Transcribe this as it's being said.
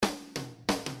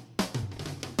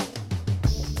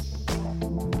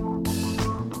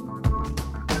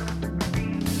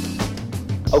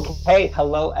Hey,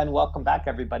 hello, and welcome back,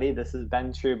 everybody. This is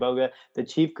Ben Truboga, the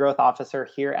Chief Growth Officer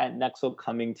here at Nexel,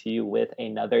 coming to you with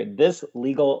another This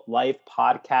Legal Life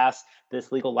podcast.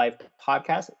 This Legal Life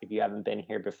podcast, if you haven't been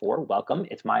here before, welcome.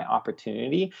 It's my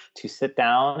opportunity to sit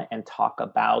down and talk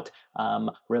about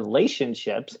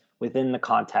relationships within the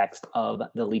context of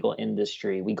the legal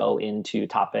industry. We go into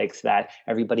topics that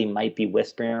everybody might be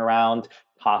whispering around: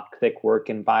 toxic work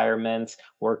environments,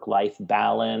 work-life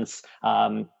balance,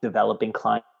 developing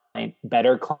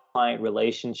better client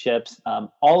relationships,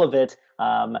 all of it.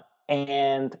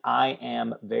 And I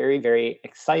am very, very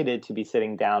excited to be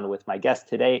sitting down with my guest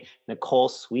today, Nicole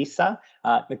Suissa.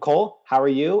 Nicole, how are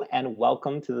you? And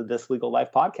welcome to the This Legal Life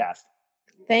podcast.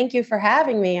 Thank you for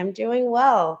having me. I'm doing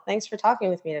well. Thanks for talking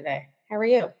with me today. How are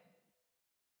you?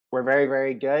 We're very,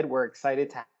 very good. We're excited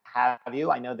to have you.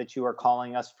 I know that you are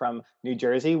calling us from New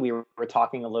Jersey. We were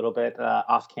talking a little bit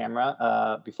off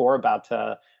camera before about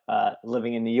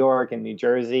living in New York and New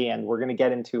Jersey, and we're going to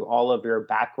get into all of your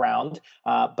background.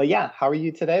 But yeah, how are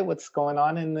you today? What's going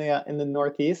on in the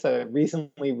Northeast?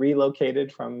 Recently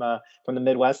relocated from the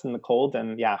Midwest and the cold,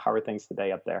 and yeah, how are things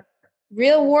today up there?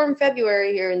 Real warm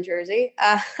February here in Jersey.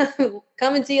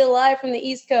 Coming to you live from the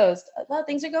East Coast. Well,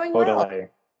 things are going well. Totally.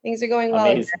 Things are going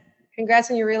well. Amazing. Congrats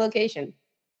on your relocation.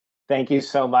 Thank you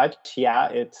so much. Yeah,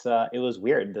 it was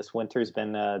weird. This winter's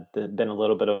been a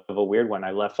little bit of a weird one.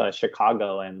 I left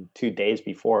Chicago, and 2 days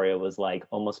before it was like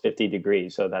almost 50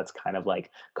 degrees. So that's kind of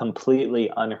like completely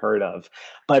unheard of.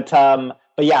 But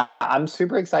yeah, I'm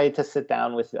super excited to sit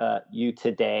down with you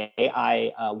today.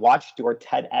 I watched your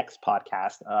TEDx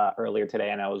podcast earlier today,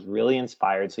 and I was really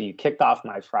inspired. So you kicked off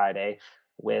my Friday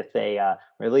with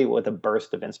a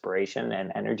burst of inspiration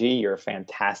and energy. You're a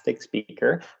fantastic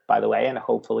speaker, by the way, and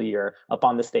hopefully you're up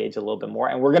on the stage a little bit more.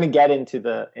 And we're going to get into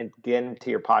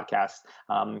your podcast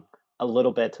a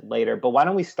little bit later. But why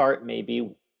don't we start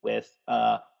maybe with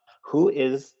who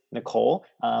is Nicole?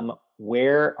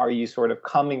 Where are you sort of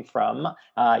coming from?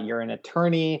 You're an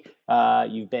attorney.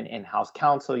 You've been in-house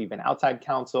counsel. You've been outside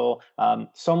counsel.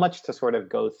 So much to sort of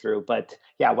go through. But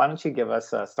yeah, why don't you give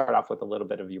us start off with a little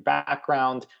bit of your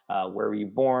background? Where were you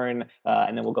born?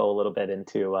 And then we'll go a little bit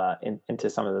into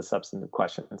some of the substantive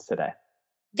questions today.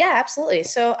 Yeah, absolutely.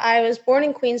 So I was born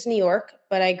in Queens, New York,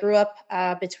 but I grew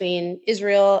up between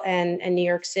Israel and New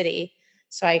York City.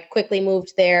 So I quickly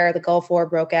moved there. The Gulf War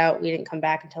broke out. We didn't come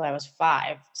back until I was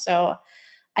 5. So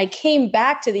I came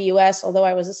back to the US, although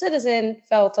I was a citizen,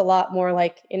 felt a lot more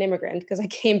like an immigrant because I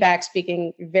came back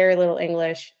speaking very little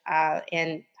English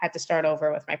and had to start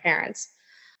over with my parents.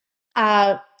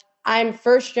 I'm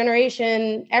first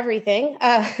generation everything,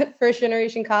 first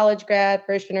generation college grad,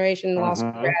 first generation law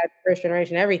school grad, first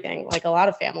generation everything, like a lot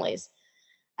of families.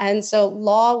 And so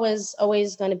law was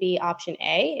always going to be option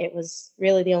A. It was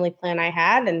really the only plan I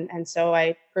had. And so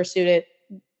I pursued it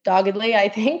doggedly, I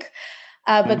think.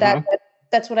 But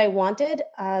that's what I wanted.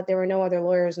 There were no other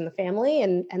lawyers in the family.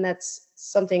 And that's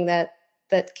something that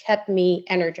kept me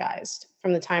energized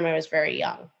from the time I was very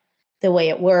young. The way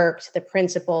it worked, the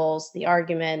principles, the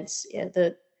arguments,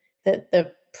 the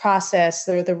process,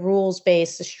 the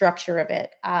rules-based, the structure of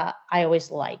it, I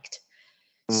always liked.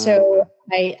 So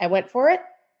I went for it.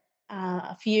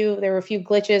 There were a few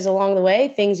glitches along the way,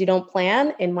 things you don't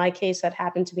plan. In my case, that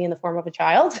happened to be in the form of a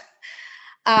child.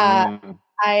 I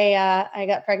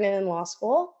got pregnant in law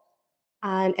school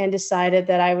and decided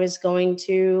that I was going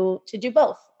to do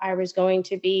both. I was going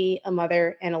to be a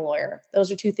mother and a lawyer.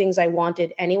 Those are two things I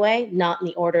wanted anyway, not in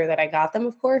the order that I got them,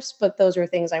 of course, but those are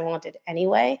things I wanted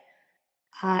anyway.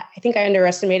 I think I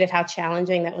underestimated how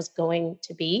challenging that was going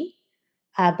to be.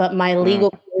 But my legal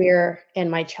career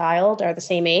and my child are the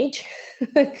same age.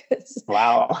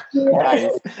 Wow.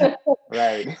 Nice.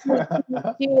 Right.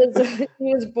 He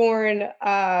was born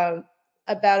about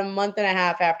a month and a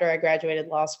half after I graduated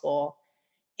law school.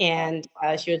 And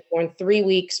she was born 3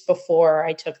 weeks before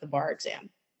I took the bar exam.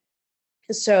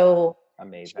 So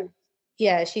amazing.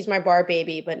 She's my bar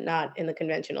baby, but not in the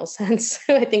conventional sense.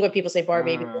 I think when people say bar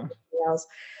baby, something else.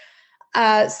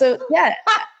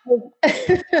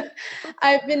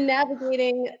 I've been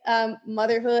navigating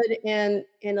motherhood and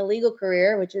a legal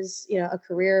career, which is a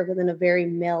career within a very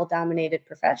male-dominated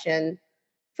profession,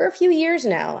 for a few years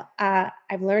now.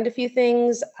 I've learned a few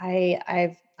things.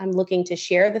 I'm looking to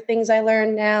share the things I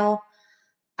learned now,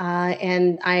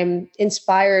 and I'm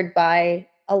inspired by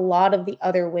a lot of the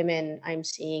other women I'm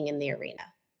seeing in the arena.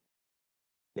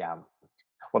 Yeah.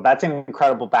 Well, that's an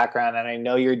incredible background, and I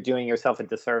know you're doing yourself a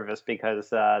disservice because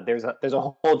there's a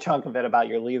whole chunk of it about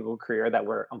your legal career that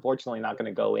we're unfortunately not going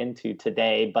to go into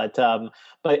today. But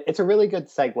it's a really good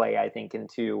segue, I think,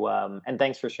 into and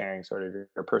thanks for sharing sort of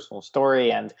your personal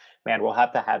story. And man, we'll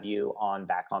have to have you on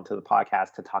back onto the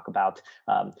podcast to talk about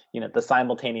the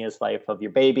simultaneous life of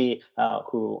your baby,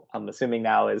 who I'm assuming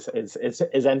now is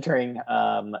entering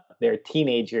their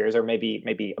teenage years, or maybe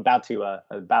about to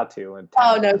in 10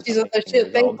 Oh no, months, something years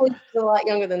old. thankfully she's a lot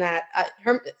younger than that.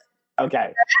 Her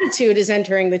Okay, attitude is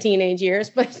entering the teenage years,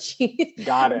 but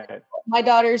got it. my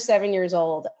daughter's 7 years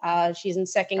old. She's in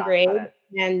second Got grade it.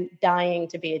 and dying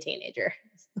to be a teenager.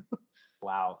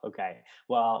 Wow. Okay.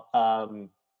 Well,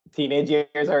 teenage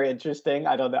years are interesting.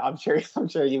 I don't know. I'm sure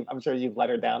you've let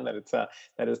her down that it's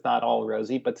not all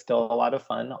rosy, but still a lot of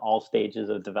fun. All stages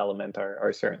of development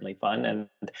are certainly fun, and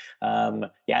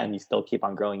yeah, and you still keep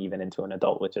on growing even into an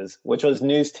adult, which was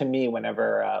news to me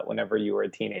whenever you were a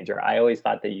teenager. I always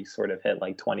thought that you sort of hit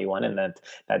like 21, and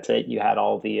that's it. You had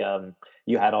all the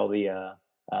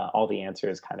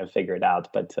answers kind of figured out,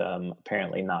 but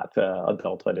apparently not.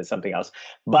 Adulthood is something else.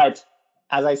 But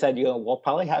as I said, we'll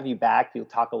probably have you back. You'll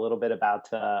talk a little bit about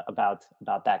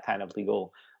that kind of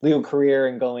legal career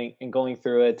and going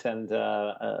through it, and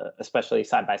especially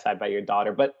side by side by your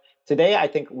daughter. But today, I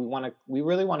think we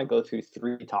really want to go through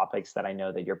three topics that I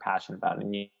know that you're passionate about,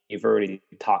 and you've already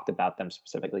talked about them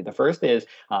specifically. The first is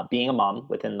being a mom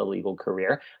within the legal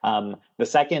career. The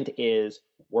second is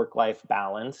work-life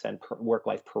balance and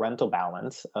work-life parental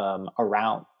balance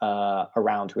around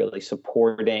really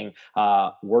supporting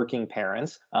working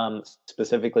parents,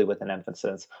 specifically with an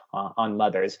emphasis on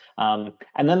mothers. And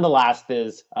then the last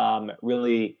is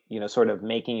really, sort of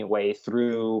making your way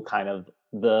through kind of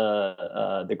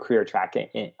the career track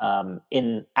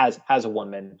in as a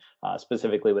woman,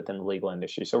 specifically within the legal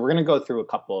industry. So we're going to go through a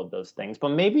couple of those things, but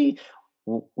maybe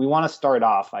we want to start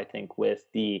off, I think, with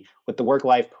the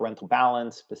work-life parental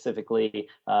balance specifically.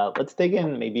 Let's dig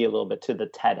in maybe a little bit to the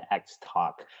TEDx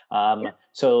talk.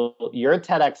 So your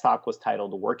TEDx talk was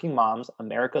titled "Working Moms: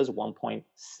 America's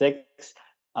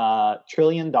 $1.6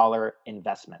 trillion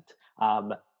investment."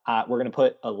 We're going to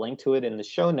put a link to it in the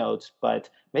show notes, but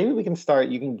maybe we can start.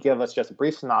 You can give us just a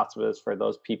brief synopsis for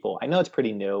those people. I know it's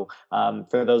pretty new.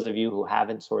 For those of you who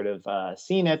haven't sort of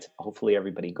seen it, hopefully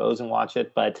everybody goes and watch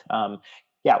it. But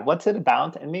yeah, what's it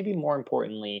about? And maybe more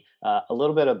importantly, a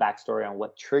little bit of backstory on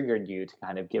what triggered you to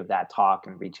kind of give that talk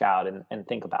and reach out and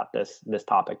think about this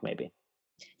topic maybe.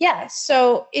 Yeah,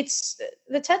 so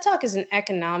the TED Talk is an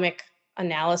economic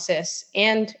analysis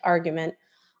and argument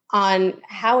on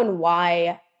how and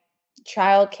why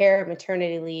childcare and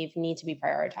maternity leave need to be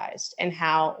prioritized, and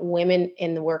how women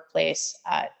in the workplace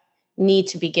need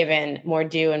to be given more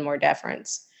due and more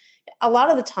deference. A lot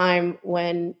of the time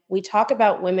when we talk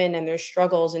about women and their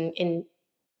struggles in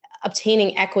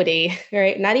obtaining equity,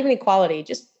 right? Not even equality,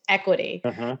 just equity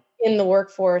in the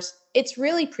workforce, it's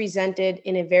really presented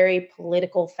in a very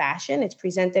political fashion. It's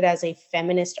presented as a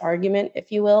feminist argument,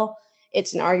 if you will.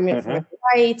 It's an argument for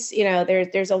rights.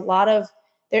 There's a lot of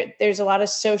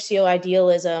socio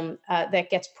idealism that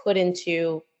gets put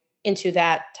into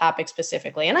that topic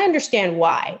specifically, and I understand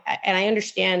why, and I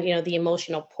understand the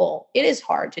emotional pull. It is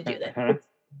hard to do that.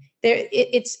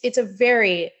 It's a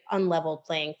very unlevel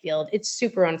playing field. It's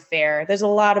super unfair. There's a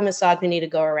lot of misogyny to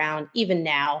go around even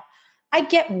now. I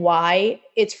get why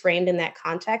it's framed in that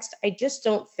context. I just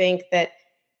don't think that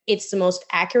it's the most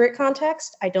accurate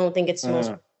context. I don't think it's the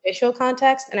most official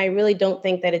context, and I really don't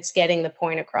think that it's getting the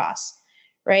point across.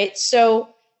 Right. So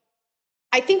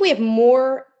I think we have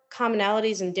more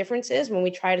commonalities and differences when we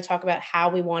try to talk about how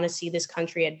we want to see this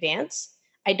country advance.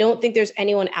 I don't think there's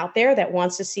anyone out there that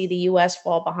wants to see the US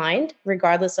fall behind,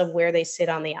 regardless of where they sit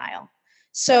on the aisle.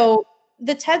 So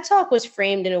the TED Talk was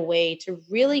framed in a way to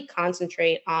really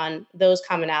concentrate on those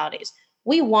commonalities.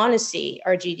 We want to see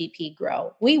our GDP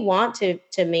grow. We want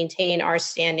to maintain our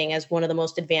standing as one of the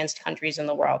most advanced countries in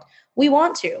the world. We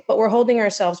want to, but we're holding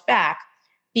ourselves back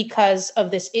because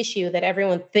of this issue that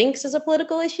everyone thinks is a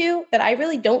political issue that I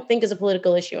really don't think is a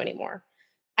political issue anymore.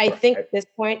 I think at this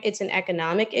point it's an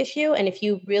economic issue. And if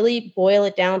you really boil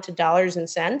it down to dollars and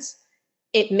cents,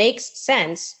 it makes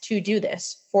sense to do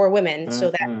this for women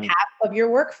so that half of your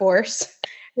workforce,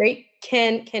 right,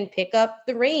 can pick up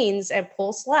the reins and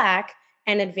pull slack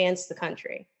and advance the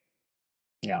country.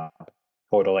 Yeah,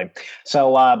 totally.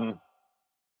 So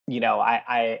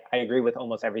I agree with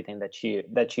almost everything that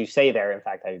you say there. In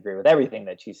fact, I agree with everything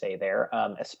that you say there,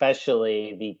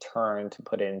 especially the turn to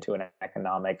put it into an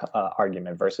economic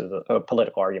argument versus a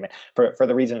political argument for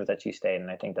the reasons that you state. And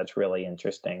I think that's really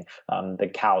interesting. Or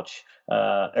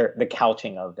the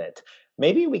couching of it.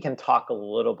 Maybe we can talk a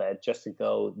little bit just to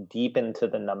go deep into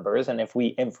the numbers, and if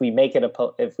we make it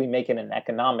an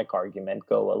economic argument,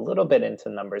 go a little bit into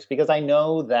numbers, because I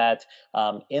know that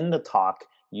in the talk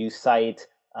you cite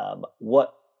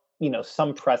what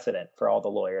some precedent for all the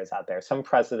lawyers out there, some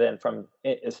precedent from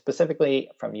specifically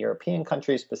from European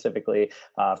countries, specifically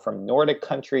from Nordic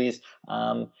countries.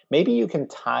 Maybe you can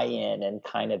tie in and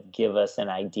kind of give us an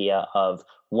idea of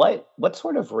what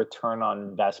sort of return on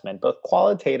investment, both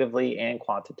qualitatively and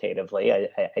quantitatively.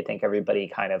 I think everybody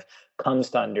kind of comes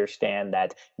to understand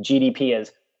that GDP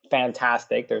is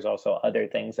fantastic. There's also other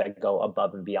things that go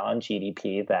above and beyond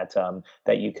GDP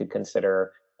that you could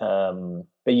consider,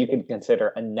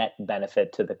 a net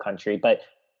benefit to the country. But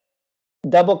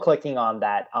double clicking on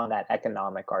that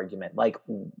economic argument, like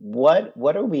what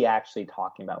are we actually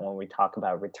talking about when we talk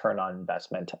about return on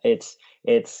investment? It's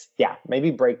yeah,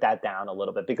 maybe break that down a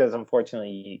little bit, because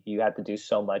unfortunately you had to do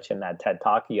so much in that TED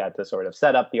talk. You had to sort of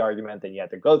set up the argument, then you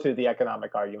had to go through the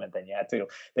economic argument, then you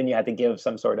had to give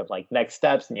some sort of like next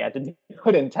steps, and you had to do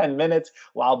it in 10 minutes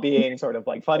while being sort of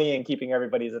like funny and keeping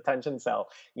everybody's attention. So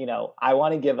I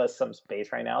want to give us some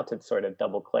space right now to sort of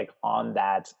double click on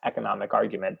that economic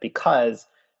argument, because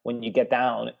when you get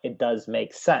down, it does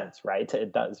make sense, right?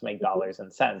 It does make dollars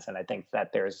and cents. And I think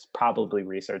that there's probably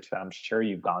research that I'm sure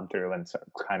you've gone through and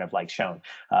kind of like shown.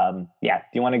 Yeah. Do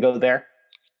you want to go there?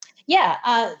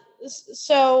 Yeah.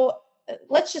 So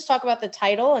let's just talk about the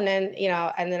title, and then,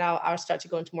 I'll start to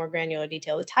go into more granular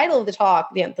detail. The title of the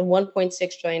talk, the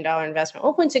 $1.6 trillion investment,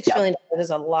 $1.6 trillion is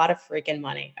a lot of freaking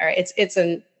money. All right. It's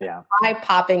an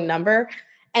eye-popping number.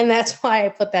 And that's why I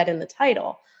put that in the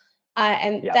title.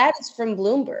 That is from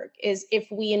Bloomberg. Is if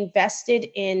we invested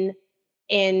in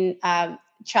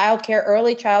childcare,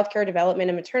 early childcare development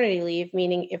and maternity leave,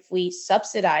 meaning if we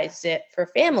subsidized it for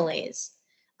families,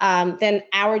 then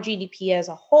our GDP as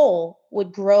a whole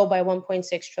would grow by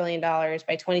 $1.6 trillion by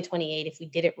 2028 if we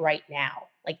did it right now,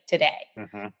 like today,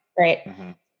 right?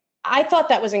 Mm-hmm. I thought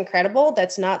that was incredible.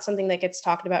 That's not something that gets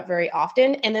talked about very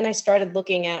often. And then I started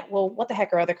looking at, well, what the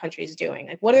heck are other countries doing?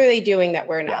 Like, what are they doing that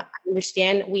we're not? I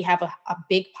understand we have a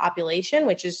big population,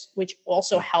 which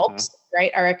also helps,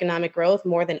 right, our economic growth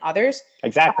more than others.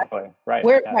 Exactly. Right.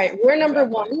 We're number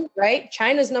one, right?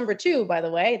 China's number two, by the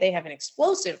way. They have an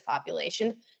explosive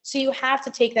population. So you have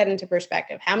to take that into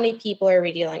perspective. How many people are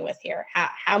we dealing with here?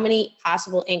 How many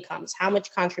possible incomes? How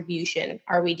much contribution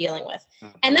are we dealing with?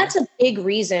 And that's a big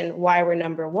reason why we're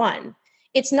number one.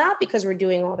 It's not because we're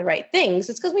doing all the right things.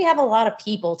 It's because we have a lot of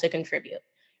people to contribute,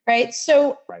 right?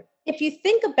 So if you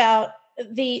think about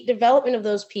the development of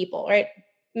those people, right?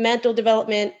 Mental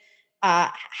development,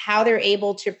 how they're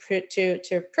able to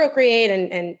procreate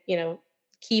and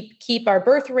keep our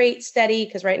birth rate steady,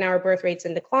 because right now our birth rate's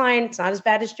in decline. It's not as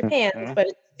bad as Japan, but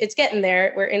it's getting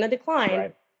there. We're in a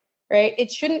decline, right?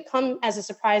 It shouldn't come as a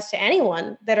surprise to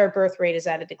anyone that our birth rate is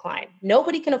at a decline.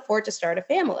 Nobody can afford to start a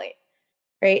family,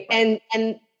 right?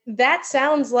 And that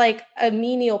sounds like a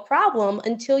menial problem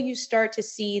until you start to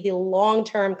see the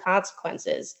long-term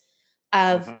consequences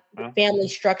of the family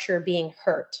structure being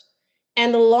hurt.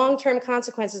 And the long-term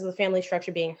consequences of the family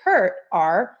structure being hurt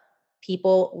are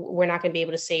we're not going to be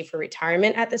able to save for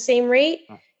retirement at the same rate.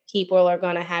 People are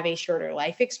going to have a shorter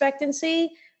life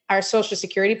expectancy. Our Social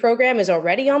Security program is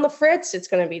already on the fritz. It's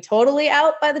going to be totally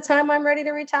out by the time I'm ready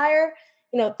to retire.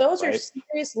 Those are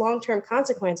serious long-term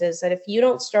consequences that if you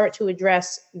don't start to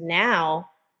address now,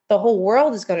 the whole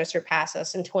world is going to surpass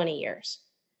us in 20 years,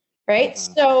 right?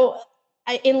 So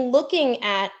in looking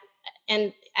at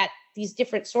these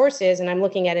different sources, and I'm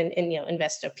looking at in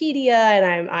Investopedia,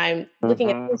 and I'm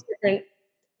looking at these different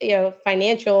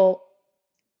financial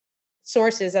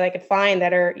sources that I could find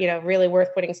that are really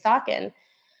worth putting stock in.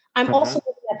 I'm also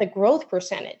looking at the growth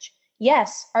percentage.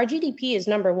 Yes, our GDP is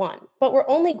number one, but we're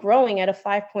only growing at a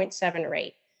 5.7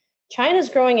 rate. China's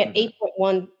growing at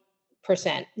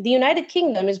 8.1%. The United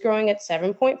Kingdom is growing at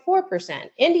 7.4%.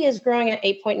 India is growing at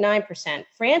 8.9%.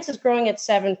 France is growing at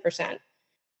 7%.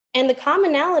 And the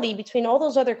commonality between all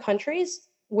those other countries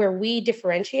where we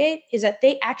differentiate is that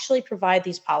they actually provide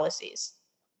these policies.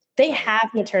 They have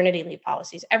maternity leave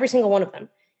policies, every single one of them.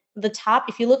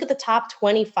 If you look at the top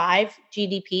 25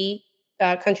 GDP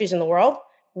countries in the world,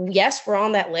 yes, we're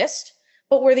on that list,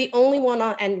 but we're the only one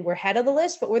and we're head of the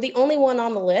list, but we're the only one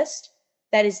on the list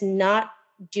that is not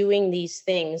doing these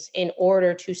things in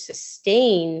order to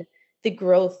sustain the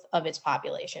growth of its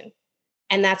population.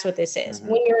 And that's what this is. Mm-hmm.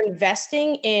 When you're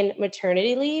investing in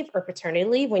maternity leave or paternity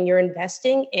leave, when you're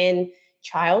investing in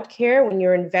childcare, when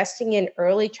you're investing in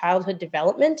early childhood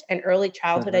development and early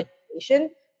childhood Mm-hmm. education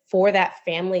for that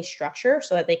family structure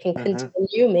so that they can Mm-hmm.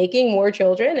 continue making more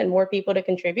children and more people to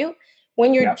contribute,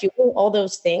 when you're Yep. doing all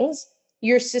those things,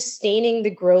 you're sustaining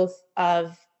the growth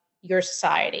of your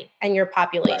society and your Right.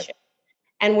 population.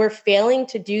 And we're failing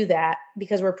to do that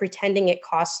because we're pretending it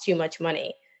costs too much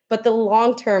money. But the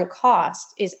long term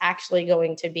cost is actually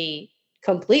going to be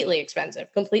completely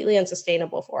expensive, completely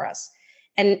unsustainable for us.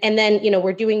 And then,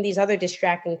 we're doing these other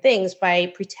distracting things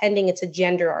by pretending it's a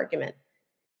gender argument.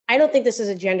 I don't think this is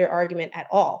a gender argument at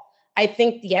all. I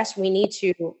think yes, we need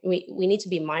to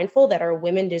be mindful that our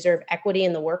women deserve equity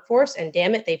in the workforce, and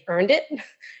damn it, they've earned it,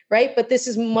 right? But this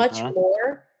is much Mm-hmm.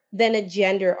 more than a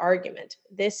gender argument.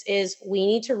 This is we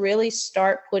need to really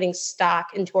start putting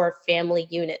stock into our family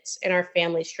units and our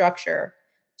family structure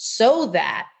so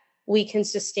that we can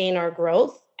sustain our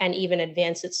growth and even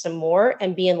advance it some more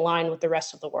and be in line with the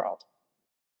rest of the world.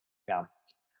 Yeah.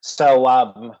 So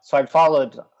I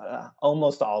followed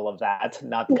almost all of that,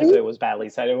 not because Mhm. it was badly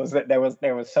said. It was that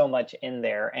there was so much in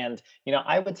there, and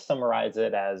I would summarize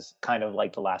it as kind of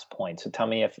like the last point. So tell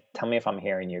me if I'm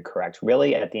hearing you correct.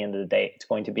 Really, at the end of the day, it's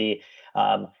going to be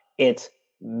it's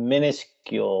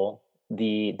minuscule,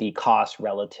 the cost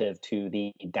relative to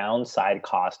the downside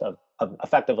cost of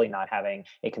effectively not having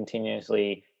a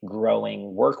continuously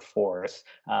growing workforce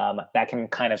that can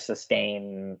kind of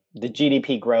sustain the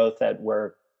GDP growth that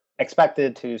we're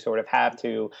expected to sort of have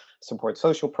to support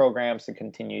social programs to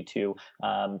continue to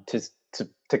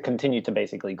continue to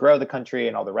basically grow the country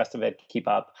and all the rest of it, keep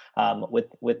up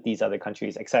with these other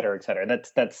countries, et cetera, et cetera.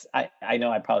 I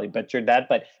know I probably butchered that,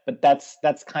 but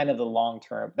that's kind of the long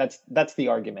term. That's the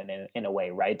argument in a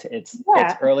way, right? It's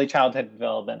Yeah. early childhood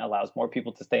development allows more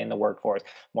people to stay in the workforce,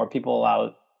 more people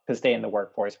allow to stay in the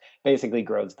workforce, basically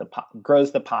grows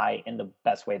the pie in the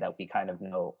best way that we kind of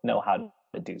know how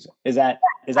to do so. Is that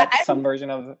I, some version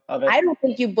of it? I don't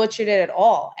think you butchered it at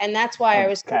all. And that's why I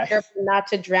was so Okay. careful not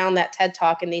to drown that TED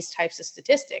talk in these types of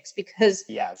statistics because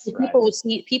Yes, people right.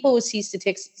 would see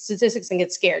statistics and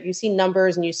get scared. You see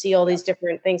numbers and you see all these Yep.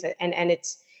 different things and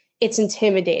it's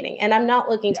intimidating. And I'm not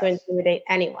looking to Yes. intimidate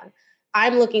anyone.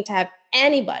 I'm looking to have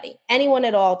anyone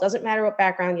at all, doesn't matter what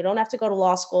background, you don't have to go to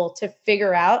law school to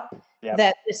figure out Yep.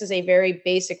 that this is a very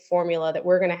basic formula that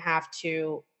we're going to have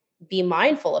to be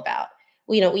mindful about.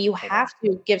 You Totally. have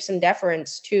to give some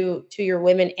deference to your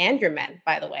women and your men,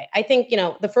 by the way. I think,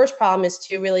 the first problem is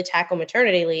to really tackle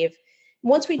maternity leave.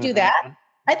 Once we do that, Hmm.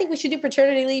 I think we should do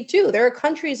paternity leave too. There are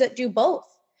countries that do both.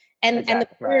 And the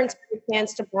Exactly. parents Right. have a Yeah.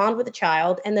 chance to bond with the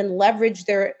child and then leverage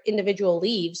their individual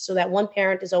leaves so that one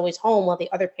parent is always home while the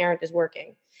other parent is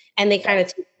working. And they kind Yep.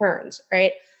 of take turns,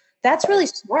 right? That's Right. really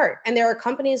smart. And there are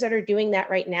companies that are doing that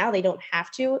right now. They don't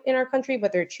have to in our country,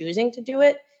 but they're choosing to do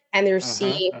it. And they're Hmm.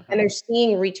 seeing and Hmm. they're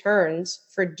seeing returns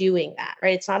for doing that,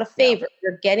 right? It's not a Yeah. favor.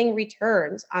 They're getting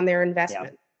returns on their Yeah.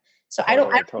 investment. So I Totally.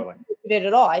 don't think Totally. you did it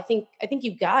at all. I think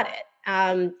you got it.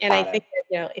 And I Got think it.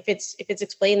 that, if it's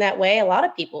explained that way, a lot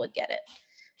of people would get it.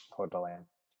 Totally.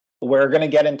 We're going to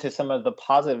get into some of the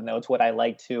positive notes. What I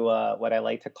like to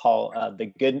call the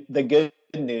good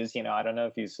news. I don't know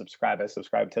if you subscribe. I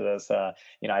subscribe to this.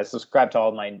 I subscribe to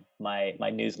all my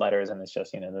newsletters, and it's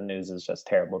just the news is just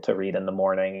terrible to read in the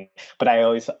morning. But I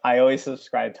always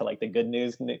subscribe to like the good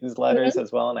news newsletters Mhm.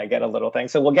 as well, and I get a little thing.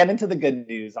 So we'll get into the good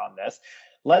news on this.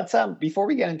 Let's before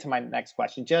we get into my next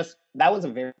question, just that was a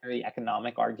very, very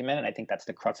economic argument, and I think that's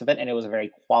the crux of it. And it was a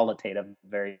very qualitative,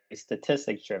 very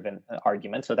statistics driven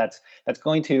argument. So that's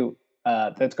going to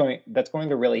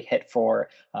really hit for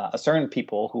a certain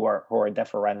people who are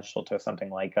deferential to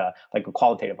something like a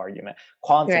qualitative argument, Right.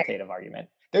 quantitative argument.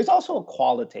 There's also a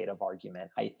qualitative argument.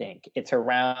 I think it's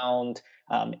really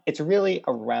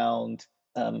around.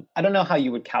 I don't know how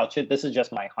you would couch it. This is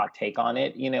just my hot take on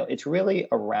it. It's really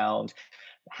around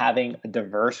having a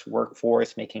diverse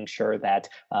workforce, making sure that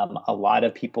a lot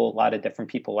of people, a lot of different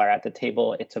people are at the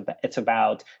table. It's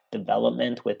about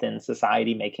development within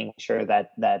society, making sure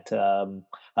that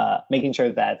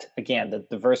again the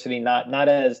diversity not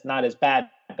as bad,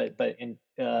 but in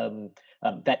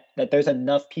that there's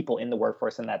enough people in the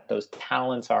workforce and that those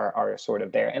talents are sort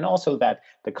of there, and also that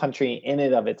the country in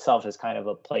and of itself is kind of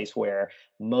a place where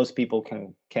most people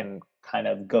can kind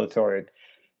of go toward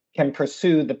can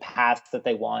pursue the paths that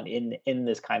they want in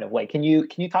this kind of way. Can you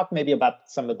talk maybe about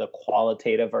some of the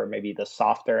qualitative or maybe the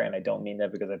softer? And I don't mean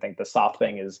that because I think the soft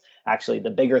thing is actually the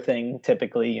bigger thing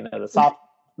typically.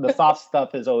 The the soft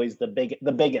stuff is always the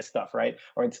biggest stuff, right?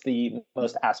 Or it's the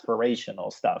most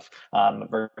aspirational stuff,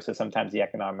 versus sometimes the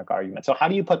economic argument. So how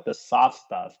do you put the soft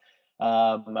stuff,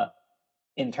 um,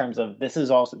 in terms of this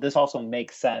also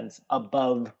makes sense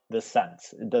above the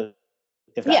sense,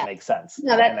 if that Yeah. makes sense?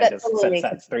 No, And I that just totally said makes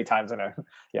sense sense. 3 times in a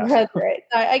yeah. That's right.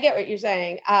 I get what you're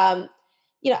saying.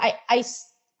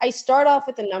 I start off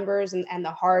with the numbers and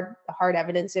the hard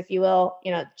evidence, if you will,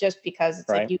 just because it's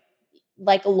like Right. you,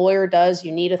 like a lawyer does,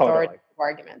 you need authoritative Totally.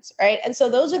 arguments, right? And so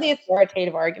those are the Yes.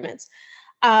 authoritative arguments.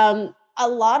 A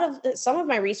lot of some of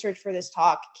my research for this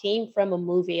talk came from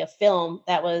a film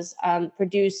that was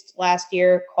produced last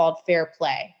year called Fair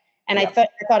Play, and Yeah. I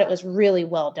thought it was really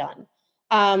well done.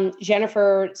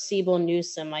 Jennifer Siebel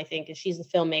Newsom, I think, she's the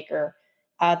filmmaker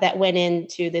that went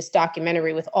into this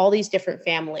documentary with all these different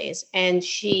families, and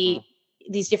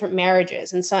these different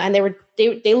marriages, and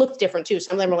they looked different too.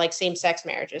 Some of them were like same sex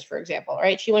marriages, for example,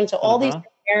 right? She went into all these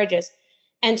different marriages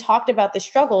and talked about the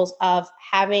struggles of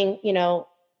having,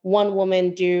 one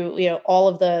woman do, all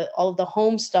of the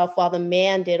home stuff while the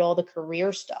man did all the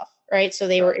career stuff, right? So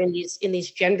they were in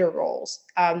these gender roles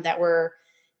that were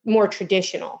more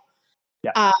traditional.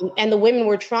 Yeah. And the women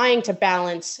were trying to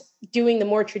balance doing the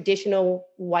more traditional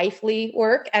wifely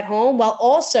work at home while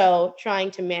also trying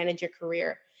to manage a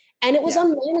career. And it was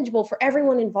unmanageable for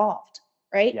everyone involved,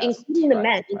 right? Yes. Including the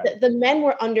Right. men. The men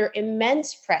were under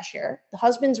immense pressure. The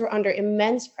husbands were under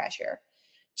immense pressure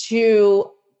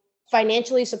to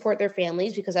financially support their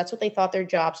families because that's what they thought their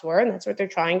jobs were and that's what they're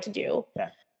trying to do. Yeah.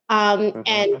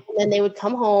 And then they would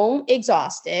come home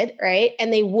exhausted, right?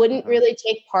 And they wouldn't really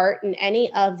take part in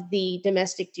any of the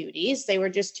domestic duties. They were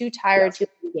just too tired to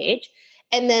engage.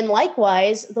 And then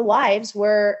likewise, the wives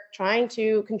were trying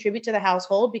to contribute to the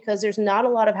household because there's not a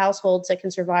lot of households that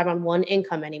can survive on one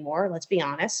income anymore, let's be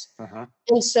honest.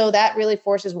 And so that really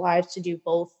forces wives to do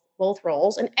both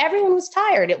roles. And everyone was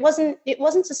tired. It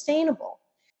wasn't sustainable.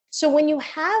 So when you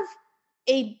have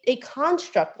a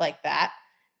construct like that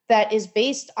is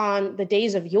based on the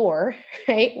days of yore,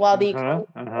 right? While the economy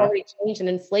has already changed and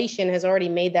inflation has already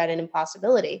made that an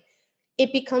impossibility,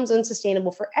 it becomes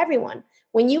unsustainable for everyone.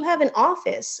 When you have an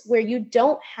office where you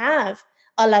don't have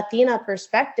a Latina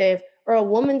perspective or a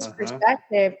woman's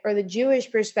perspective or the Jewish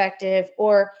perspective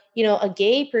or, a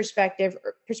gay perspective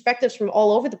or perspectives from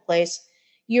all over the place,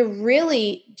 you're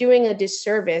really doing a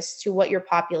disservice to what your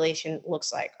population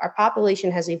looks like. Our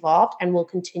population has evolved and will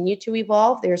continue to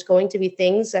evolve. There's going to be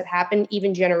things that happen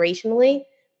even generationally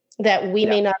that we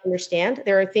may not understand.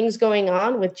 There are things going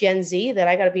on with Gen Z that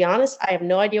I got to be honest, I have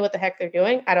no idea what the heck they're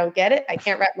doing. I don't get it. I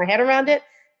can't wrap my head around it.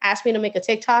 Ask me to make a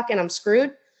TikTok and I'm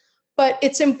screwed. But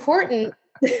it's important,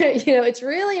 it's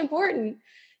really important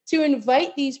to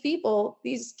invite these people,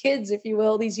 these kids, if you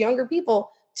will, these younger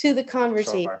people to the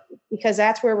conversation because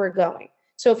that's where we're going.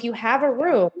 So if you have a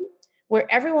room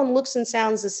where everyone looks and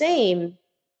sounds the same,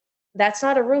 that's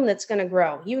not a room that's going to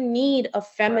grow. You need a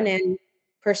feminine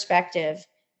perspective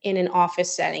in an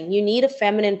office setting. You need a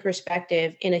feminine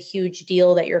perspective in a huge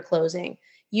deal that you're closing.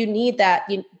 You need that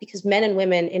because men and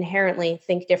women inherently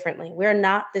think differently. We're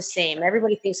not the same.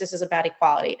 Everybody thinks this is about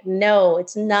equality. No,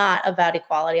 it's not about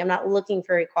equality. I'm not looking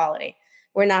for equality.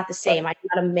 We're not the same. I'm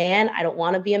not a man. I don't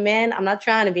want to be a man. I'm not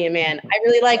trying to be a man. I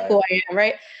really like who I am,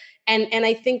 right? And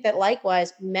I think that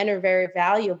likewise, men are very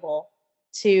valuable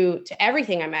to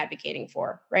everything I'm advocating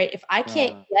for, right? If I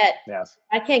can't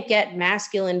get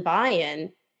masculine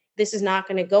buy-in, this is not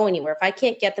going to go anywhere. If I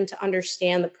can't get them to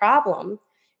understand the problem,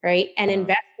 right, and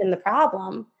invest in the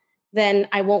problem, then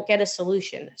I won't get a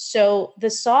solution. So the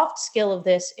soft skill of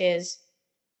this is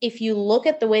if you look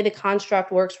at the way the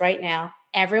construct works right now,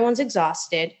 everyone's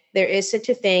exhausted. There is such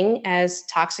a thing as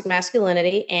toxic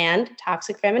masculinity and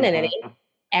toxic femininity.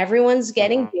 Everyone's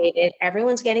getting jaded.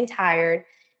 Everyone's getting tired.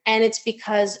 And it's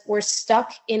because we're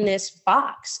stuck in this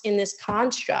box, in this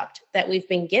construct that we've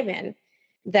been given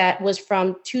that was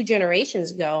from 2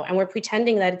 generations ago. And we're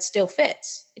pretending that it still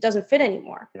fits. It doesn't fit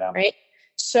anymore, right?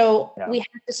 So we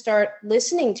have to start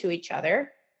listening to each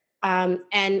other.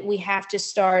 And we have to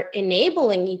start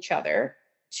enabling each other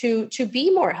to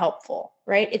be more helpful,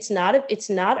 right? It's not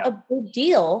a big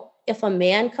deal if a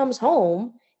man comes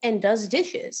home and does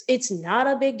dishes. It's not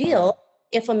a big deal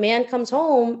if a man comes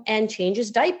home and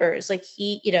changes diapers. Like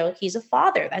he's a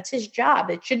father. That's his job.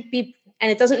 It should be,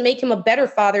 and it doesn't make him a better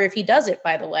father if he does it,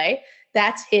 by the way.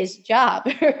 That's his job,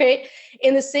 right?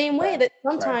 In the same way that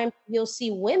sometimes you'll see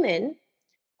women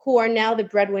who are now the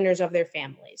breadwinners of their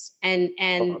families. And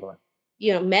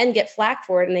men get flack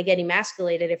for it and they get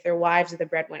emasculated if their wives are the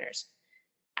breadwinners.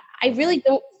 I really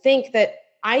don't think that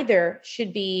either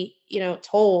should be,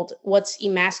 told what's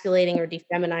emasculating or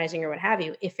defeminizing or what have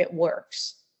you, if it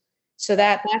works. So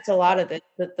that's a lot of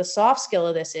the soft skill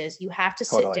of this is you have to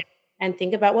sit down Totally. and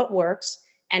think about what works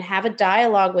and have a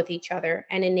dialogue with each other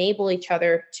and enable each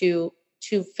other to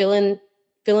fill in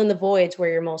the voids where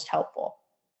you're most helpful.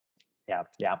 Yeah.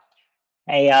 Yeah.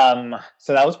 Hey,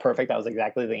 so that was perfect. That was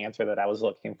exactly the answer that I was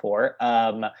looking for.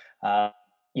 Uh,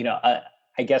 you know, uh,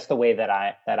 I guess the way that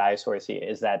I sort of see it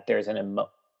is that there's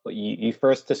you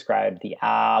first described the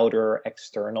outer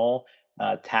external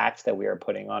tax that we are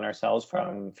putting on ourselves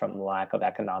from lack of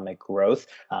economic growth,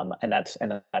 and that's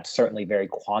certainly very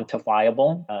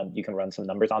quantifiable. You can run some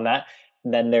numbers on that.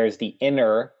 Then there's the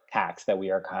inner tax that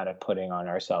we are kind of putting on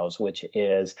ourselves, which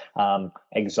is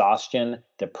exhaustion,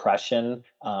 depression,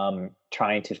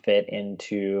 trying to fit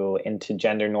into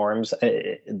gender norms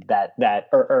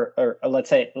or let's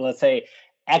say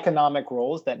economic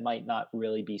roles that might not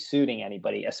really be suiting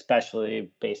anybody, especially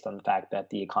based on the fact that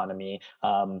the economy,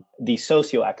 the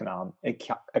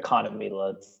economy,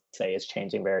 let's say, is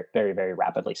changing very, very, very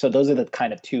rapidly. So those are the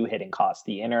kind of two hidden costs: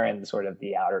 the inner and sort of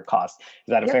the outer cost. Is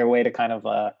that a Yep, fair way to kind of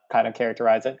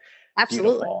characterize it?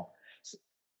 absolutely. Beautiful.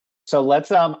 So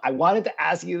let's I wanted to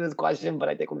ask you this question, but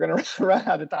I think we're gonna run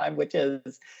out of time, which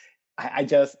is I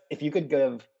just if you could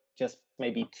give just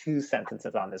maybe two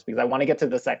sentences on this, because I want to get to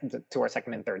the second to our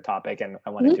second and third topic, and I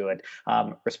want to Mhm. do it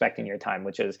respecting your time,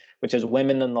 which is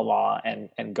women in the law, and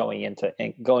going into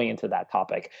that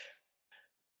topic,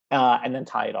 and then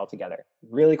tie it all together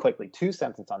really quickly. Two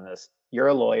sentences on this. You're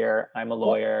a lawyer. I'm a Yep.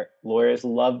 lawyer. Lawyers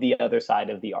love the other side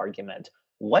of the argument.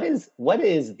 What is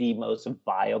the most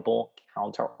viable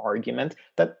counter argument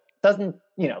that doesn't,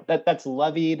 that's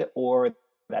levied, or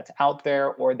that's out there,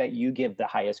 or that you give the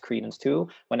highest credence to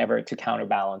whenever to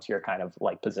counterbalance your kind of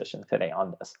like position today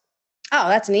on this? Oh,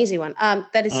 that's an easy one.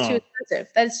 That is too Mm,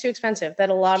 expensive. That is too expensive. That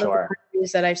a lot of the sure.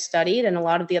 countries that I've studied and a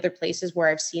lot of the other places where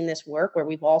I've seen this work, where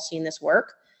we've all seen this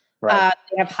work, Right.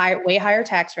 they have way higher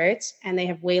tax rates and they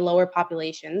have way lower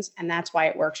populations, and that's why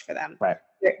it works for them. Right.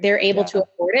 They're able to Yeah.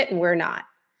 afford it, and we're not.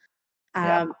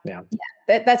 Yeah. Um, Yeah.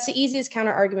 yeah, that's the easiest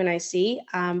counter argument I see.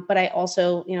 But I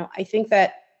also, I think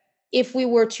that if we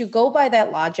were to go by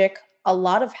that logic, a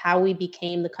lot of how we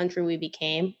became the country we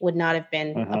became would not have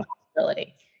been a Hmm.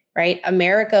 possibility, right?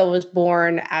 America was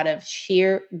born out of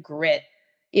sheer grit,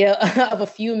 of a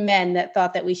few men that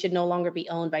thought that we should no longer be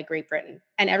owned by Great Britain,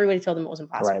 and everybody told them it was Right.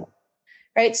 impossible,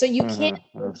 right? So you can't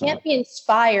Hmm. you Hmm. can't be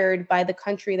inspired by the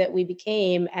country that we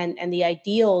became and the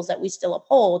ideals that we still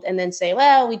uphold, and then say,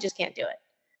 well, we just can't do it.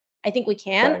 I think we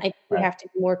can. I Right. think we Right. have to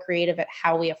be more creative at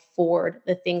how we afford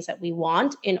the things that we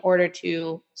want in order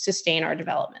to sustain our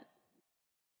development.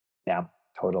 Yeah,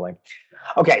 totally.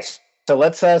 Okay, so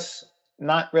let's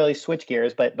not really switch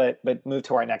gears, but move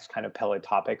to our next kind of pillar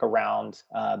topic around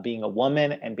being a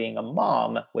woman and being a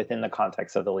mom within the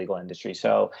context of the legal industry.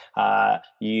 So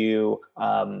you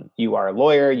are a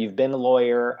lawyer, you've been a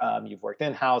lawyer, you've worked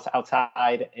in house,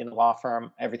 outside, in a law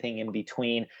firm, everything in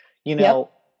between. You Yep. know,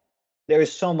 there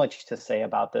is so much to say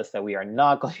about this that we are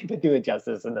not going to do it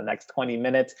justice in the next 20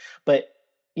 minutes. But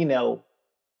you know,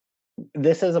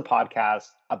 this is a podcast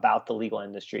about the legal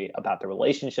industry, about the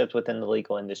relationships within the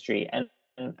legal industry. And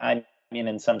I mean,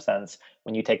 in some sense,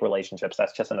 when you take relationships,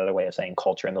 that's just another way of saying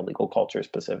culture, and the legal culture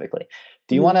specifically.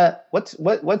 Do you Mhm. want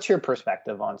to, what's your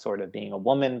perspective on sort of being a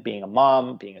woman, being a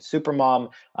mom, being a super mom,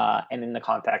 and in the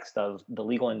context of the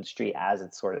legal industry as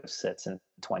it sort of sits in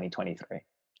 2023?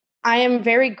 I am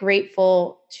very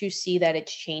grateful to see that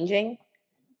it's changing.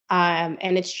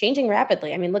 And it's changing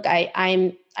rapidly. I mean, look,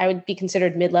 I would be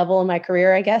considered mid-level in my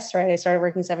career, I guess, right? I started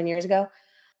working 7 years ago.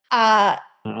 Uh,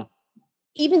 Mhm.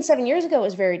 Even 7 years ago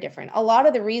was very different. A lot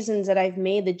of the reasons that I've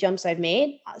made the jumps I've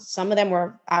made, some of them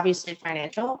were obviously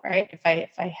financial, right? If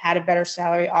I had a better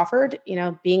salary offered,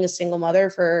 being a single mother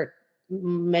for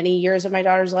many years of my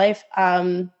daughter's life,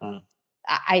 Mm.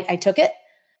 I took it,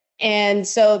 and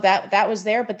so that was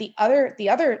there. But the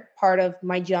other part of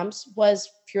my jumps was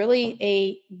purely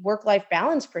a work life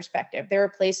balance perspective. There were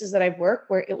places that I've worked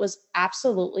where it was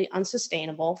absolutely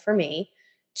unsustainable for me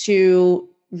to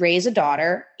raise a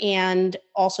daughter and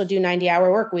also do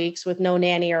 90-hour work weeks with no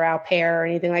nanny or au pair or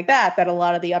anything like that a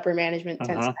lot of the upper management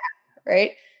tends to Mhm. have,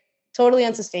 right? Totally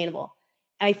unsustainable.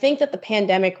 And I think that the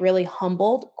pandemic really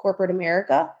humbled corporate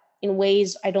America in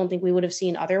ways I don't think we would have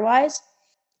seen otherwise,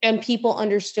 and people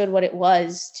understood what it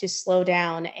was to slow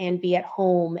down and be at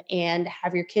home and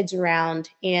have your kids around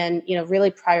and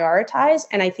really prioritize.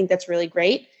 And I think that's really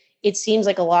great. It seems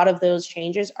like a lot of those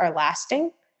changes are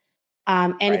lasting.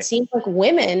 And it Right. seems like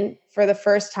women, for the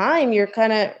first time, you're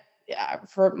kind of,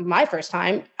 for my first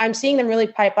time, I'm seeing them really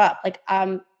pipe up. Like,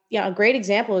 a great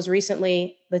example is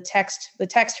recently the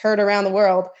text heard around the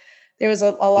world. There was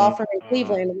a law firm in Mhm.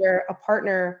 Cleveland where a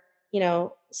partner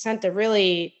sent a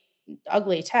really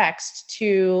ugly text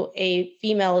to a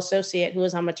female associate who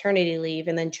was on maternity leave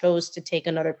and then chose to take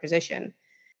another position.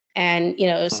 And,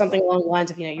 it was something along the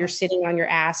lines of, you're sitting on your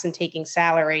ass and taking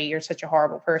salary. You're such a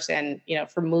horrible person,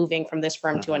 for moving from this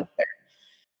firm to another.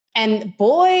 And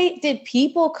boy, did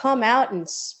people come out in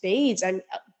spades.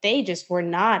 They just were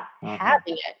not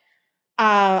having it.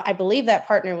 I believe that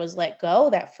partner was let go.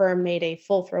 That firm made a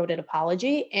full-throated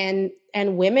apology, and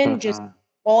women just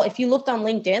if you looked on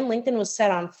LinkedIn, LinkedIn was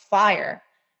set on fire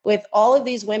with all of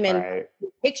these women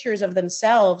pictures of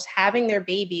themselves having their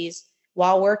babies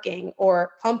while working,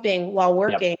 or pumping while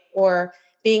working, or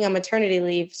being on maternity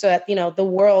leave, so that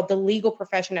the legal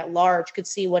profession at large could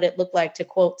see what it looked like to,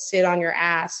 quote, sit on your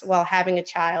ass while having a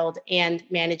child and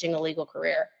managing a legal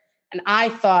career. And I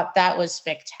thought that was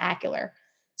spectacular.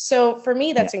 So for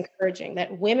me, that's encouraging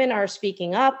that women are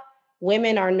speaking up.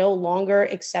 Women are no longer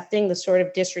accepting the sort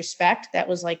of disrespect that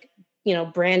was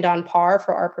brand on par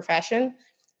for our profession.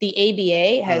 The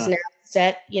ABA has now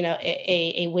set,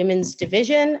 a women's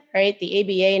division, right? The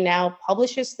ABA now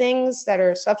publishes things that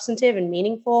are substantive and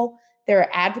meaningful. There are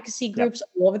advocacy groups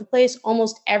all over the place.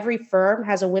 Almost every firm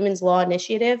has a women's law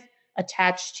initiative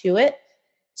attached to it.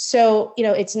 So,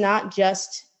 it's not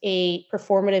just a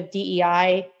performative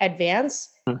DEI advance.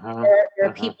 There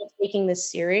are people taking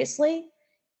this seriously.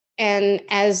 And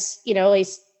as, a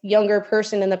younger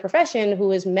person in the profession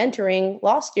who is mentoring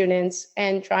law students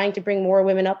and trying to bring more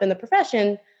women up in the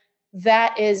profession,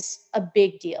 that is a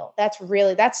big deal. That's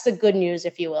the good news,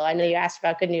 if you will. I know you asked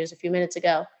about good news a few minutes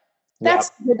ago. That's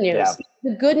the good news.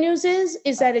 The good news is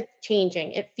that it's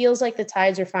changing. It feels like the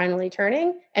tides are finally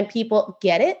turning and people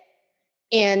get it.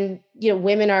 And,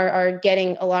 women are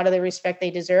getting a lot of the respect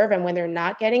they deserve. And when they're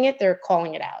not getting it, they're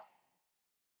calling it out.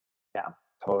 Yeah,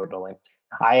 totally.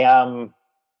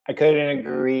 I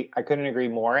couldn't agree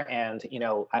more. And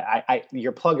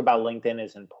your plug about LinkedIn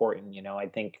is important. I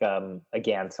think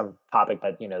again, some topic,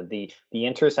 but the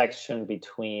intersection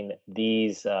between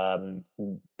these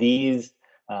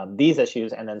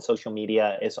issues and then social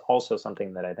media is also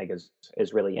something that I think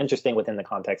is really interesting within the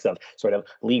context of sort of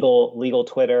legal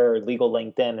Twitter, legal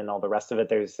LinkedIn, and all the rest of it.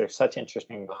 There's such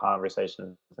interesting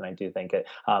conversations, and I do think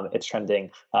it's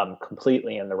trending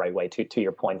completely in the right way. To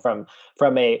your point, from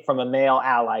a male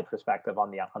ally perspective on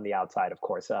the outside, of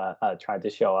course, tried to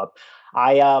show up.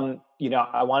 I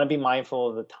want to be mindful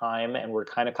of the time, and we're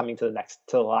kind of coming to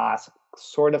the last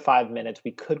sort of 5 minutes.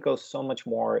 We could go so much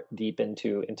more deep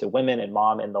into women and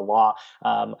mom and the law.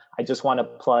 I just want to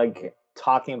plug,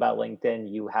 talking about LinkedIn,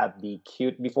 you have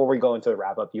before we go into the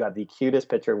wrap up, you have the cutest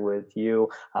picture with you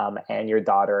and your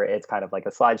daughter. It's kind of like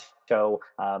a slideshow.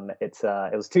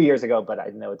 It was 2 years ago, but I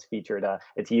know it's featured.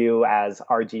 It's you as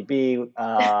RGB,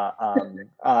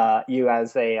 you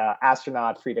as a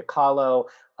astronaut, Frida Kahlo.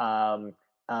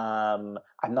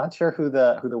 I'm not sure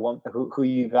who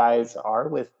you guys are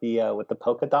with the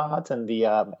polka dots and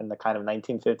the kind of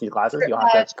 1950s glasses. You'll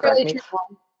have to correct me.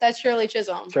 Chisholm. That's Shirley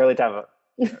Chisholm. Shirley Chisholm.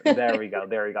 There we go.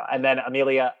 And then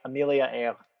Amelia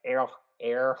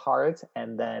Earhart,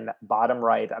 and then bottom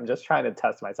right, I'm just trying to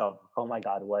test myself. Oh my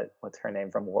God, what's her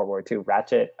name from World War II?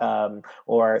 Ratchet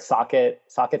or Socket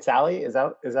Sally? Is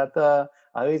that the?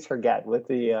 I always forget with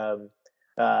the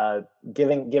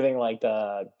giving like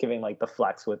the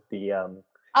flex with the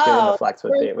giving the flex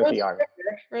with the arm.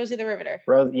 Rosie the Riveter.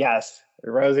 Yes,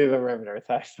 Rosie the Riveter.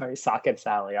 Sorry, Socket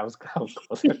Sally. I was close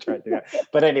to trying to do that.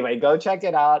 But anyway, go check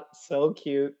it out. So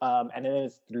cute. And then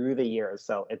it's through the years.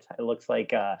 So it looks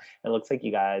like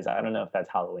you guys. I don't know if that's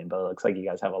Halloween, but it looks like you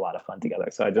guys have a lot of fun together.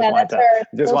 So I wanted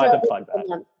to plug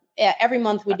that. Yeah, every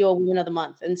month we do a Woman of the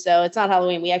Month, and so it's not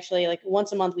Halloween. We actually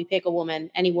once a month we pick a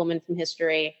woman, any woman from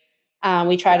history.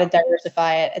 We try to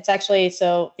diversify it. It's actually,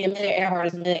 so Amelia Earhart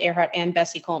is Amelia Earhart and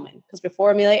Bessie Coleman, because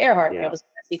before Amelia Earhart, it was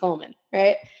Bessie Coleman,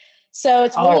 right? So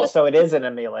it's so it is an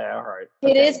Amelia Earhart.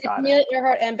 It is Amelia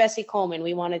Earhart and Bessie Coleman.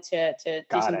 We wanted to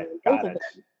do something with both of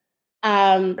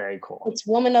them. Very cool. It's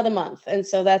Woman of the Month, and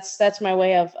so that's my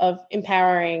way of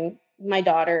empowering my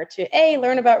daughter to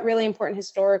learn about really important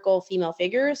historical female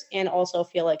figures, and also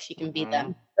feel like she can be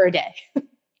them for a day.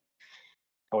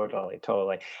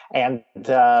 Totally. And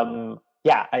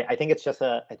I think it's just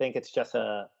a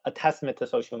testament to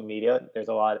social media. There's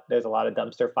a lot of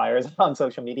dumpster fires on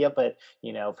social media, but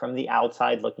from the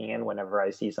outside looking in, whenever I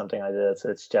see something like this,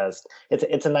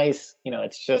 it's a nice,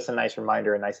 it's just a nice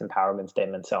reminder, a nice empowerment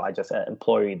statement. So I just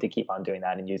implore you to keep on doing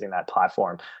that and using that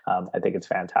platform. I think it's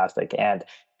fantastic. And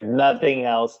if nothing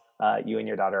else, you and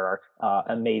your daughter are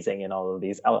amazing in all of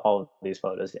these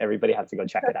photos. Everybody has to go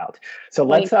check it out. So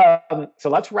let's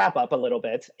wrap up a little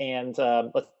bit, and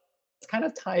let's kind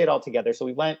of tie it all together. So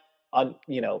we went on,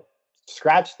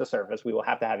 scratch the surface. We will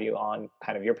have to have you on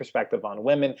kind of your perspective on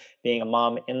women, being a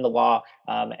mom in the law,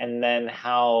 and then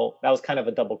how that was kind of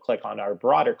a double click on our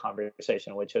broader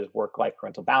conversation, which is work-life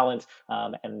parental balance,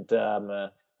 and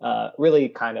really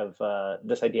kind of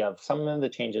this idea of some of the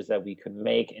changes that we could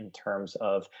make in terms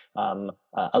of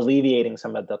alleviating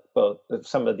some of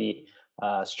the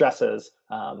stresses,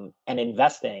 and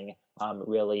investing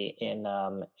really in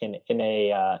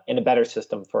a better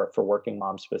system for working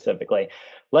moms specifically.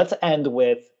 Let's end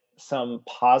with some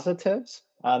positives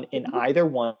in either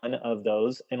one of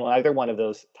those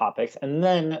topics, and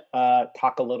then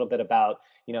talk a little bit about,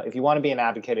 if you want to be an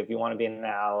advocate, if you want to be an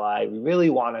ally, we really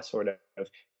want to sort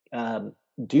of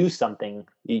do something.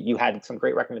 You had some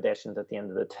great recommendations at the end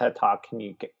of the TED Talk. Can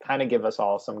you kind of give us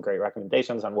all some great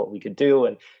recommendations on what we could do?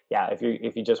 And yeah, if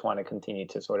you just want to continue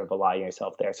to sort of ally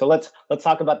yourself there. So let's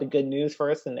talk about the good news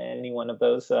first, and any one of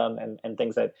those and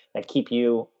things that keep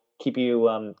you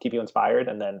inspired,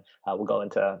 and then we'll go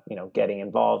into getting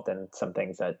involved and some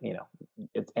things that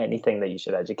it's anything that you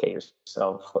should educate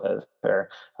yourself for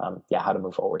how to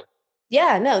move forward.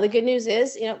 Yeah, no, the good news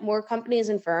is, more companies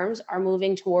and firms are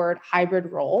moving toward hybrid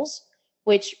roles,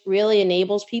 which really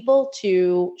enables people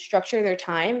to structure their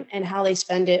time and how they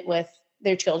spend it with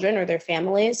their children or their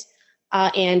families,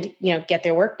 and get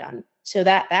their work done. So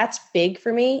that's big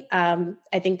for me.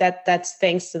 I think that's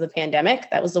thanks to the pandemic.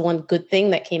 That was the one good thing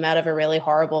that came out of a really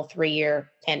horrible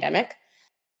 3-year pandemic,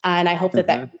 and I hope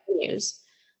that continues.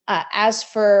 As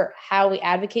for how we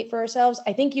advocate for ourselves,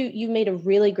 I think you made a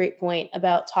really great point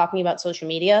about talking about social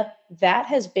media. That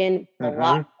has been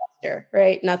Blockbuster,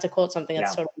 right? Not to quote something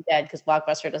that's totally dead because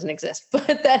Blockbuster doesn't exist,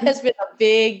 but that has been a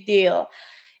big deal,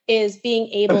 is being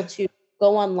able to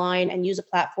go online and use a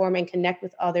platform and connect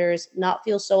with others, not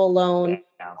feel so alone,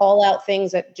 call out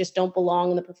things that just don't belong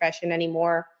in the profession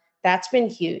anymore. That's been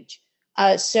huge.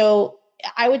 So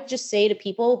I would just say to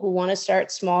people who want to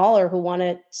start small or who want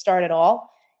to start at all,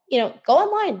 go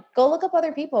online, go look up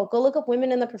other people, go look up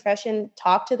women in the profession,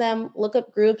 talk to them, look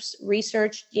up groups,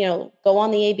 research, go on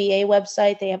the ABA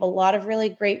website. They have a lot of really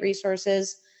great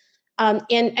resources,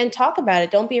 and talk about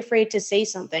it. Don't be afraid to say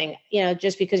something,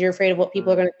 just because you're afraid of what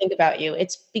people are going to think about you.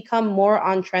 It's become more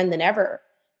on trend than ever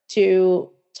to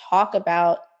talk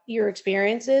about your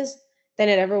experiences than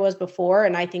it ever was before.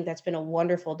 And I think that's been a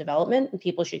wonderful development, and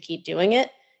people should keep doing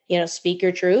it. Speak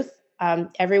your truth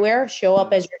everywhere, show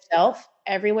up as yourself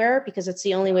everywhere, because it's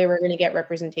the only way we're going to get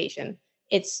representation.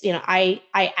 It's, I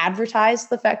advertise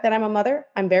the fact that I'm a mother.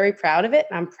 I'm very proud of it.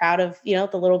 I'm proud of, the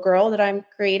little girl that I'm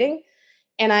creating.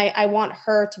 And I want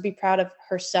her to be proud of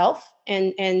herself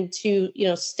and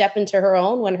to, step into her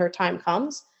own when her time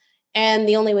comes. And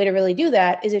the only way to really do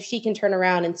that is if she can turn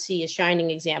around and see a shining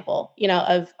example,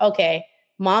 of, okay,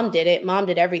 mom did it. Mom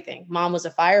did everything. Mom was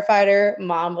a firefighter.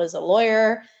 Mom was a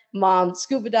lawyer. Mom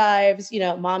scuba dives,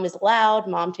 mom is loud,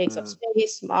 mom takes up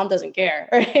space, mom doesn't care,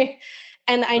 right?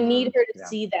 And I need her to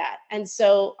see that. And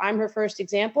so I'm her first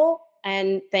example.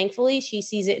 And thankfully, she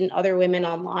sees it in other women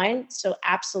online. So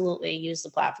absolutely use the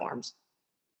platforms.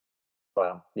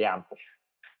 Well, yeah.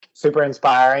 Super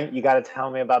inspiring. You got to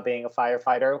tell me about being a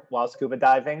firefighter while scuba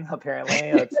diving. Apparently,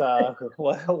 it's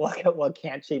what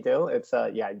can't she do? It's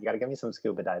you got to give me some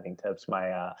scuba diving tips.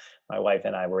 My wife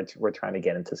and I we're trying to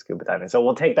get into scuba diving, so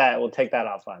we'll take that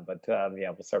offline. But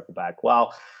we'll circle back.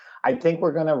 Well, I think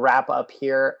we're gonna wrap up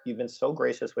here. You've been so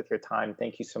gracious with your time.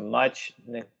 Thank you so much,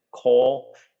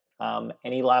 Nicole.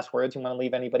 Any last words you want to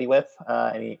leave anybody with?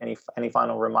 Any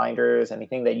final reminders?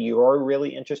 Anything that you're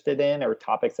really interested in, or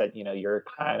topics that you're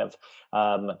kind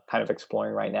of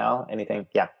exploring right now? Anything?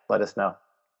 Yeah, let us know.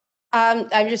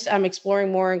 I'm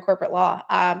exploring more in corporate law.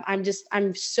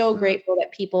 I'm so grateful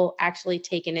that people actually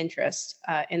take an interest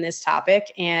in this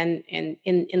topic and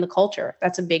in the culture.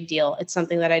 That's a big deal. It's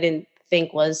something that I didn't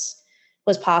think was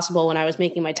possible when I was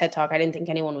making my TED Talk. I didn't think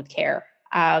anyone would care.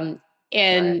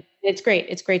 And it's great.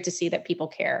 It's great to see that people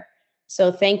care.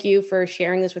 So thank you for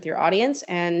sharing this with your audience,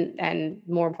 and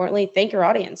more importantly, thank your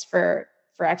audience for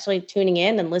actually tuning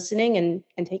in and listening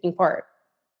and taking part.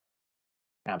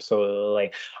 Absolutely.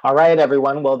 All right,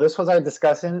 everyone. Well, this was our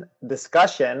discussion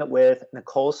with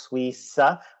Nicole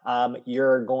Suissa.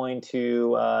 You're going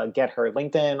to get her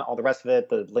LinkedIn, all the rest of it,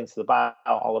 the links to the bio,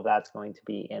 all of that's going to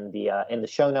be in the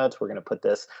show notes. We're going to put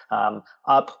this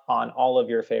up on all of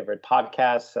your favorite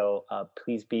podcasts. So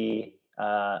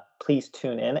please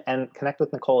tune in and connect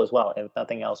with Nicole as well. If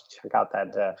nothing else, check out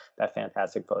that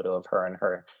fantastic photo of her and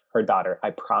her daughter.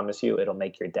 I promise you, it'll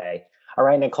make your day. All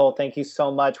right, Nicole, thank you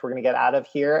so much. We're going to get out of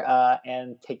here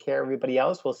and take care, everybody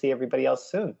else. We'll see everybody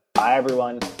else soon. Bye,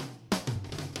 everyone.